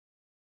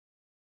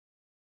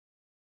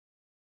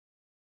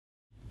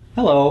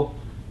Hello,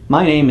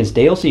 my name is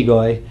Dale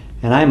Segoy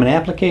and I am an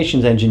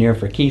applications engineer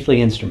for Keithley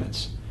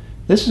Instruments.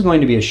 This is going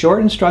to be a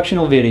short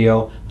instructional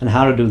video on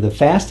how to do the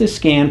fastest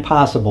scan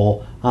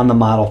possible on the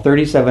model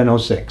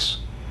 3706.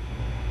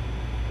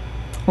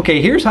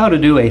 Okay, here's how to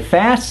do a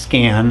fast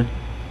scan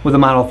with the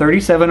model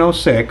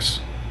 3706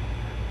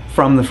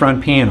 from the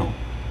front panel.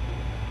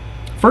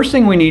 First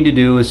thing we need to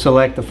do is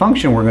select the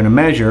function we're going to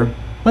measure.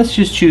 Let's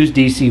just choose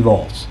DC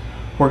volts.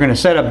 We're going to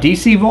set up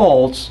DC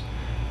volts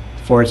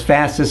for its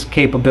fastest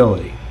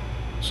capability.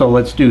 So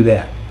let's do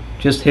that.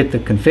 Just hit the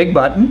config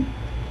button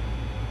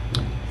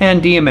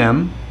and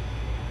DMM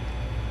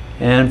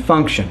and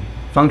function.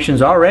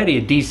 Function's already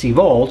at DC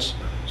volts,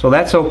 so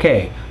that's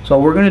okay. So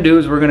what we're going to do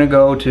is we're going to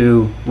go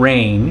to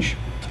range.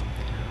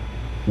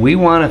 We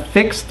want to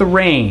fix the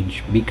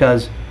range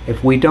because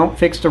if we don't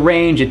fix the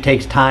range, it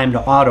takes time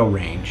to auto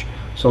range.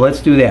 So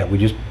let's do that.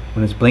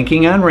 When it's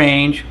blinking on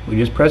range, we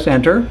just press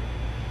enter,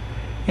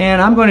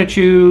 and I'm going to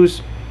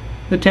choose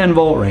the 10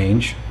 volt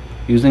range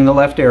using the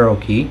left arrow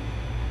key.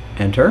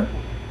 Enter.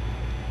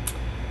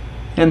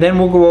 And then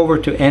we'll go over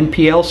to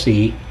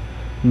NPLC,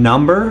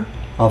 number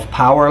of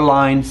power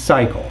line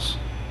cycles.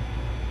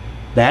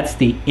 That's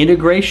the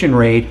integration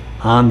rate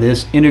on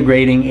this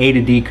integrating A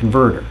to D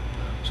converter.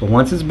 So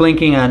once it's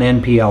blinking on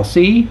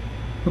NPLC,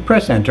 we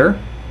press enter.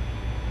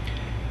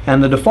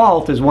 And the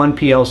default is 1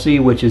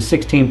 PLC, which is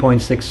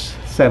 16.67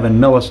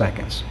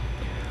 milliseconds.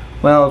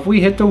 Well, if we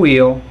hit the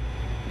wheel,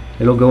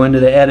 it'll go into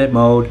the edit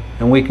mode,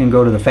 and we can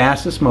go to the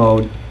fastest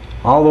mode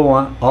all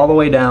the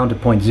way down to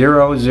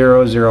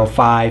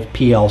 0.0005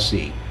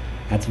 PLC.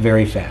 That's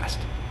very fast.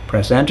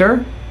 Press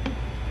enter.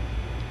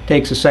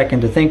 Takes a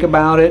second to think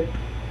about it,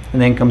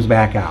 and then comes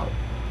back out.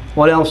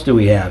 What else do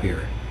we have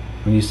here?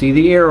 When you see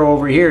the arrow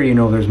over here, you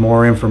know there's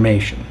more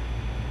information.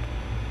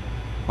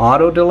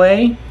 Auto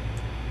delay.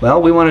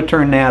 Well, we want to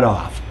turn that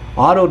off.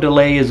 Auto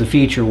delay is a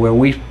feature where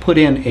we put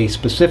in a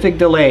specific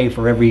delay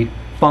for every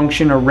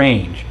function or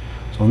range.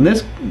 So in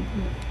this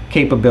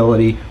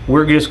capability,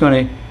 we're just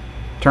going to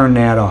turn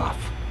that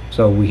off.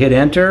 So we hit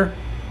enter,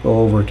 go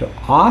over to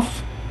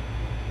off,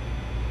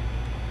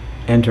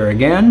 enter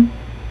again,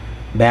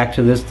 back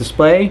to this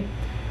display,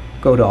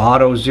 go to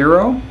auto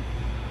zero.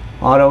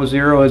 Auto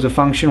zero is a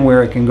function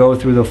where it can go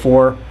through the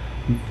 4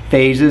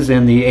 phases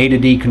in the A to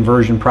D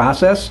conversion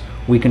process.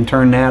 We can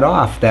turn that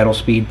off. That'll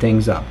speed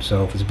things up.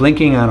 So if it's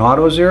blinking on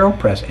auto zero,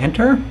 press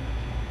enter.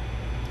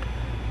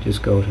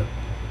 Just go to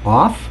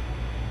off.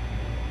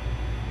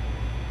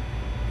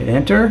 Hit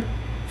enter.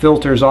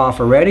 Filter's off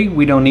already.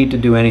 We don't need to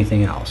do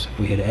anything else. If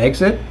we hit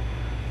exit,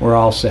 we're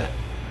all set.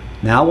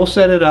 Now we'll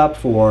set it up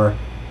for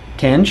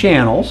 10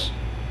 channels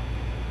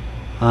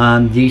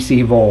on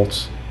DC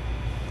volts.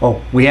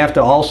 Oh, we have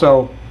to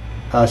also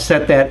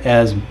set that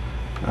as,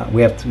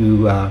 we have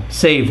to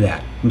save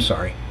that. I'm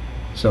sorry.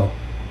 So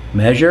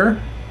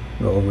measure,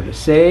 go over to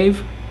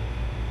save,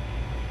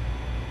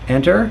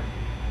 enter.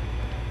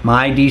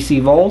 My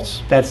DC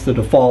volts, that's the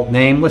default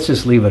name. Let's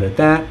just leave it at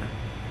that.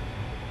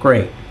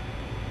 Great.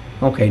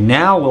 Okay,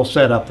 now we'll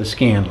set up the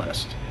scan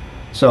list.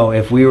 So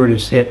if we were to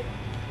just hit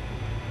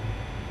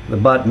the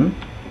button,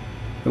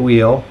 the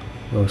wheel,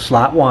 go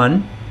slot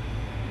 1,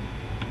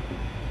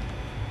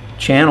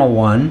 channel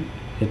 1,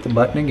 hit the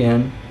button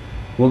again,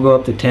 we'll go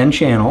up to 10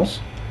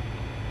 channels.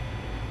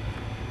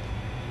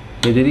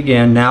 Hit it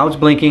again. Now it's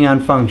blinking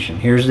on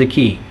function. Here's the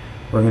key.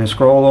 We're going to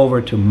scroll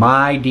over to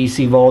my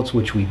DC volts,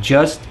 which we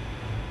just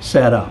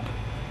set up.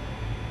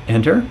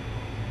 Enter.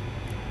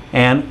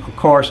 And of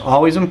course,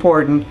 always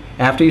important,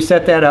 after you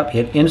set that up,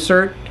 hit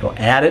insert. It'll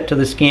add it to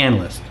the scan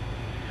list.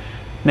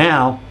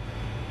 Now,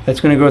 that's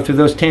going to go through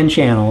those 10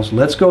 channels.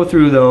 Let's go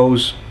through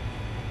those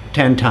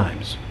 10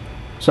 times.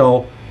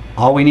 So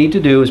all we need to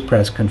do is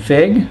press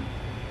config,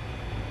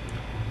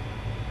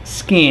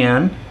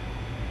 scan,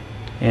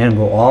 and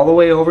go all the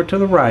way over to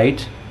the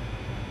right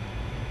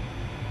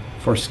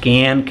for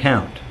scan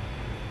count.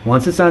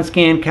 Once it's on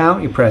scan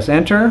count, you press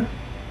enter,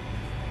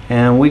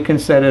 and we can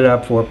set it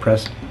up for,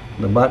 press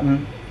the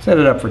button, set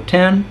it up for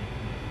 10.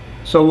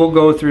 So we'll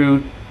go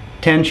through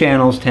 10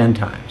 channels 10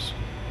 times.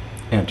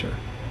 Enter.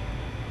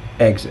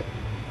 Exit.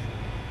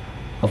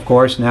 Of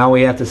course, now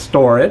we have to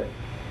store it.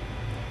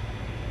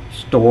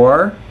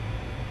 Store,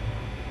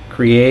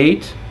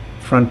 create,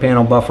 front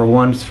panel buffer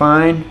 1 is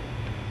fine.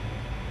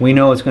 We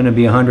know it's going to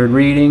be 100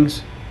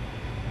 readings,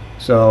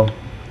 so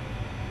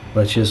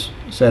let's just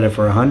set it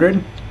for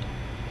 100.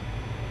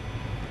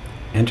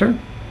 Enter.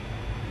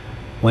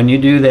 When you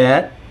do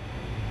that,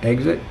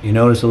 exit, you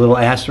notice a little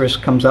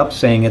asterisk comes up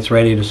saying it's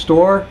ready to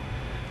store.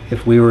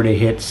 If we were to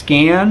hit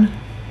scan,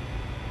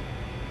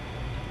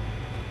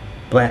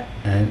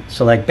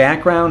 select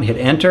background, hit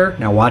enter.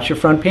 Now watch your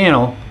front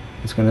panel.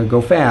 It's going to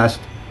go fast.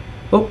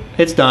 Oh,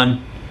 it's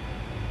done.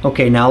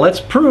 Okay, now let's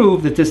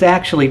prove that this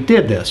actually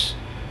did this.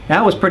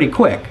 That was pretty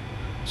quick.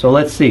 So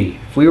let's see.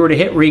 If we were to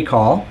hit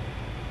recall,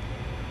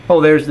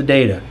 oh, there's the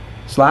data.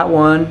 Slot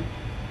 1,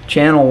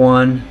 channel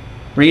 1,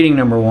 reading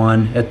number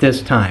 1 at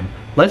this time.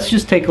 Let's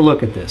just take a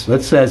look at this.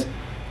 It says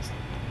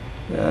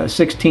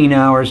 16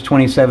 hours,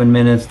 27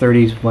 minutes,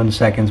 31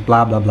 seconds,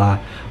 blah, blah, blah.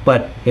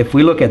 But if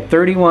we look at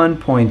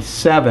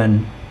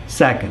 31.7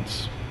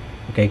 seconds,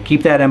 okay,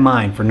 keep that in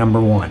mind for number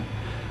one.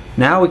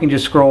 Now we can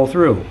just scroll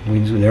through.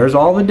 There's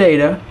all the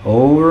data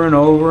over and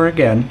over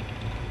again.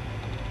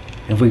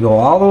 If we go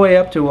all the way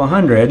up to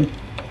 100,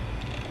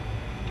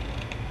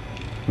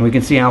 and we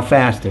can see how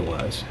fast it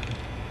was.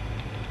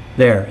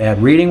 There, at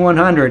reading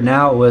 100,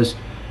 now it was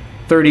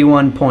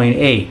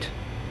 31.8.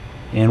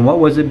 And what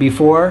was it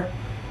before?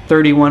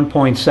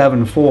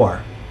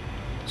 31.74.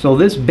 So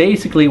this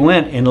basically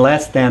went in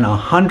less than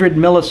 100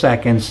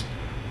 milliseconds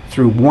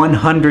through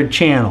 100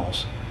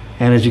 channels.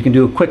 And as you can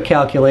do quick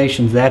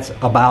calculations, that's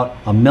about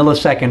a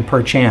millisecond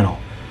per channel.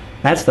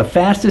 That's the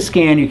fastest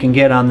scan you can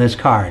get on this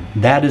card.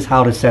 That is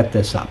how to set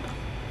this up.